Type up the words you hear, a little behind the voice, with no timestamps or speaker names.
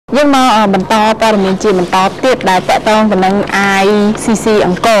nhưng mà mình to ta là mình chỉ mình to tiếp đại tại to mình nâng ICCអ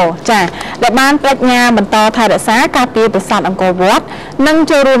ង្គរចាដែលបានប្រាជ្ញាបន្តថែរក្សាការពារប្រាសាទអង្គរវត្តនិង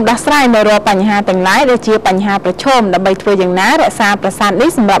ចូលរួមដោះស្រាយនៅរាល់បញ្ហាទាំងឡាយដែលជាបញ្ហាប្រឈមដើម្បីធ្វើយ៉ាងណារក្សាប្រាសាទនេះ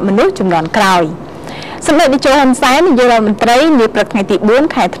សម្រាប់មនុស្សជំនាន់ក្រោយសម្ដេចនាយកហ៊ុនសែននាយករដ្ឋមន្ត្រីនាព្រឹកថ្ងៃទី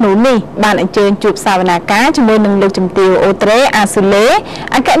4ខែធ្នូនេះបានអញ្ជើញជួបសវនាការជាមួយនឹងលោកជំទាវអូត្រេអាស៊ូលេ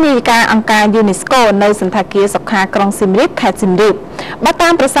អគ្គនាយិកាអង្គការ UNESCO នៅសន្តាគារសុខាក្រុងសៀមរាបខេត្តសៀមរាបបើតា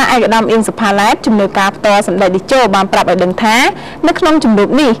មប្រសាសន៍ឯកឧត្តមអៀងសុផាឡែតជំនួយការផ្ទាល់សម្ដេចនាយកបានប្រាប់ឲ្យដឹងថានៅក្នុងជំនួប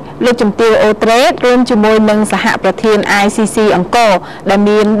នេះលោកជំទាវអូត្រេរួមជាមួយនឹងសហប្រធាន ICC អង្គរដែល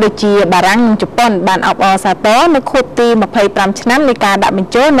មានដូចជាបារាំងនិងជប៉ុនបានអបអរសាទរនៅខួបទី25ឆ្នាំនៃការដាក់ប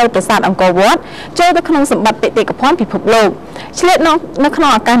ញ្ចូលនៅប្រាសាទអង្គរវត្តចូលទៅក្នុងសម្បត្តិបេតិកភណ្ឌពិភពលោកឆ្លៀតនៅក្នុ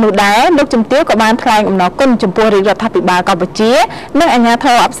ងឱកាសនោះដែរលោកជំទាវក៏បានថ្លែងអំណរគុណចំពោះរាជរដ្ឋាភិបាលកម្ពុជានិងអាជ្ញាធ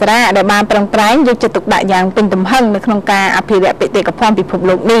រអប្សរាដែលបានប្រឹងប្រែងយកចិត្តទុកដាក់យ៉ាងពេញទំហឹងនៅក្នុងការអភិរក្សបេតិកភណ្ឌពិភព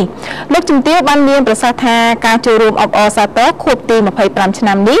លោកនេះលោកជំទាវបានមានប្រសាសន៍ថាការចូលរួមអបអរសាទរខួបទី25ឆ្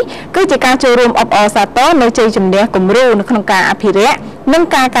នាំនេះគឺជាការចូលរួមអបអរសាទរនៅជ័យជំនះគំរូនៅក្នុងការអភិរក្សនិង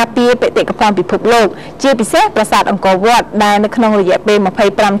ការការពារបេតិកភណ្ឌពិភពលោកជាពិសេសប្រាសាទអង្គរវត្តដែលនៅក្នុងរយៈពេល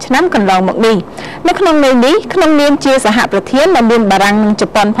25ឆ្នាំកន្លងមកនេះនៅក្នុងន័យនេះក្នុងនាមជាសហប្រធានដែលមានបារាំងនិងជ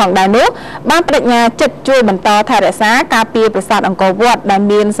ប៉ុនផងដែរនោះបានបដិញ្ញាចិត្តជួយបន្តថែរក្សាការពារប្រាសាទអង្គរវត្តដែល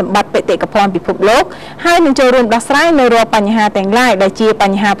មានសម្បត្តិបេតិកភណ្ឌពិភពលោកហើយនឹងចូលរួមដោះស្រាយនៅរាល់បញ្ហាទាំងឡាយដែលជាប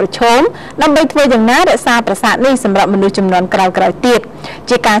ញ្ហាប្រឈមដើម្បីធ្វើយ៉ាងណារក្សាប្រាសាទនេះសម្រាប់មនុស្សជំនាន់ក្រោយៗទៀត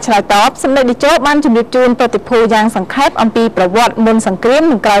ជាការឆ្លើយតបសម្ដេចនាយកបានជម្រាបជូនប្រតិភូយ៉ាងសង្ខេបអំពីប្រវត្តិមុនសង្គ្រាម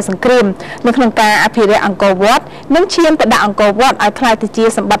និងក្រោយសង្គ្រាមនៅក្នុងការអភិរក្សអង្គរវត្តនិងឈានទៅដាក់អង្គរវត្តឲ្យក្លាយទៅជា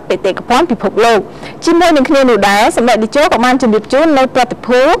សម្បត្តិបេតិកភណ្ឌពិភពលោកជាមួយនឹងគ្នានោះដែរសម្ដេចនាយកក៏បានជម្រាបជូននៅប្រតិ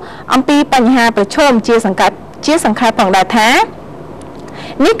ភូអំពីបញ្ហាប្រឈមជាសង្ខេបផងដែរថា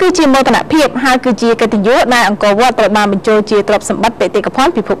នេះគឺជាមោទនភាពហើយគឺជាកិត្តិយសដែលអង្គរវត្តត្រូវបានបញ្ចូលជាទ្រព្យសម្បត្តិបេតិកភណ្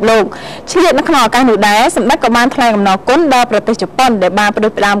ឌពិភពលោកឆ្លៀតនៅក្នុងឱកាសនោះដែរសម្ដេចក៏បានថ្លែងអំណរគុណដល់ប្រទេសជប៉ុនដែលបានផ្ដួ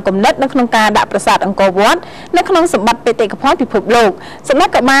ចផ្ដើមគំនិតនៅក្នុងការដាក់ប្រាសាទអង្គរវត្តនៅក្នុងសម្បត្តិបេតិកភណ្ឌពិភពលោកសម្ដេច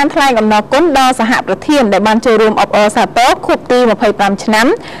ក៏បានថ្លែងអំណរគុណដល់សហប្រធានដែលបានចូលរួមអបអរសាទរខួបទី25ឆ្នាំ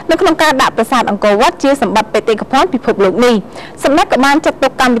នៅក្នុងការដាក់ប្រាសាទអង្គរវត្តជាសម្បត្តិបេតិកភណ្ឌពិភពលោកនេះសម្ដេចក៏បានចាត់ទុ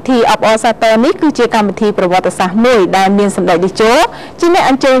កកម្មវិធីអបអរសាទរនេះគឺជាកម្មវិធីប្រវត្តិសាស្ត្រមួយដែលមានសម្ដេចនាយកជាអ្នក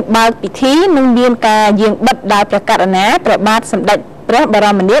អញ្ជើញបើកពិធីនិងមានការយាងបិទដោយព្រះករុណាព្រះបាទសម្ដេចព្រះបរ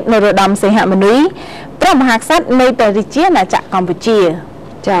មនាថនរោត្តមសីហមុនីព្រះមហាក្សត្រនៃព្រះរាជាណាចក្រកម្ពុជា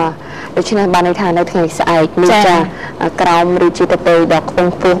ចាដូច្នេះបានន័យថានៅថ្ងៃស្អែកនេះចាក្រោមរាជាតេយ្យដ៏ខ្ពង់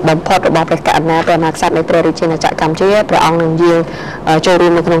ខ្ពស់បំផុតរបស់ព្រះករុណាព្រះមហាក្សត្រនៃព្រះរាជាណាចក្រកម្ពុជាព្រះអង្គនឹងយាងចូលរួ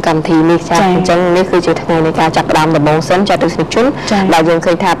មនៅក្នុងកម្មវិធីនេះចាអញ្ចឹងនេះគឺជាថ្ងៃនៃការចាប់ផ្ដើមដំបូងសិនចាទស្សនិកជនដែលយើង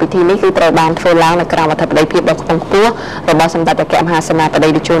ឃើញថាពិធីនេះគឺត្រូវបានធ្វើឡើងនៅក្រោមអធិបតីភាពដ៏ខ្ពង់ខ្ពស់របស់សម្ដេចព្រះមហាសេនាបតី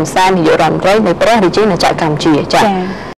តេជោហ៊ុនសែននាយករដ្ឋមន្ត្រីនៃព្រះរាជាណាចក្រកម្ពុជាចា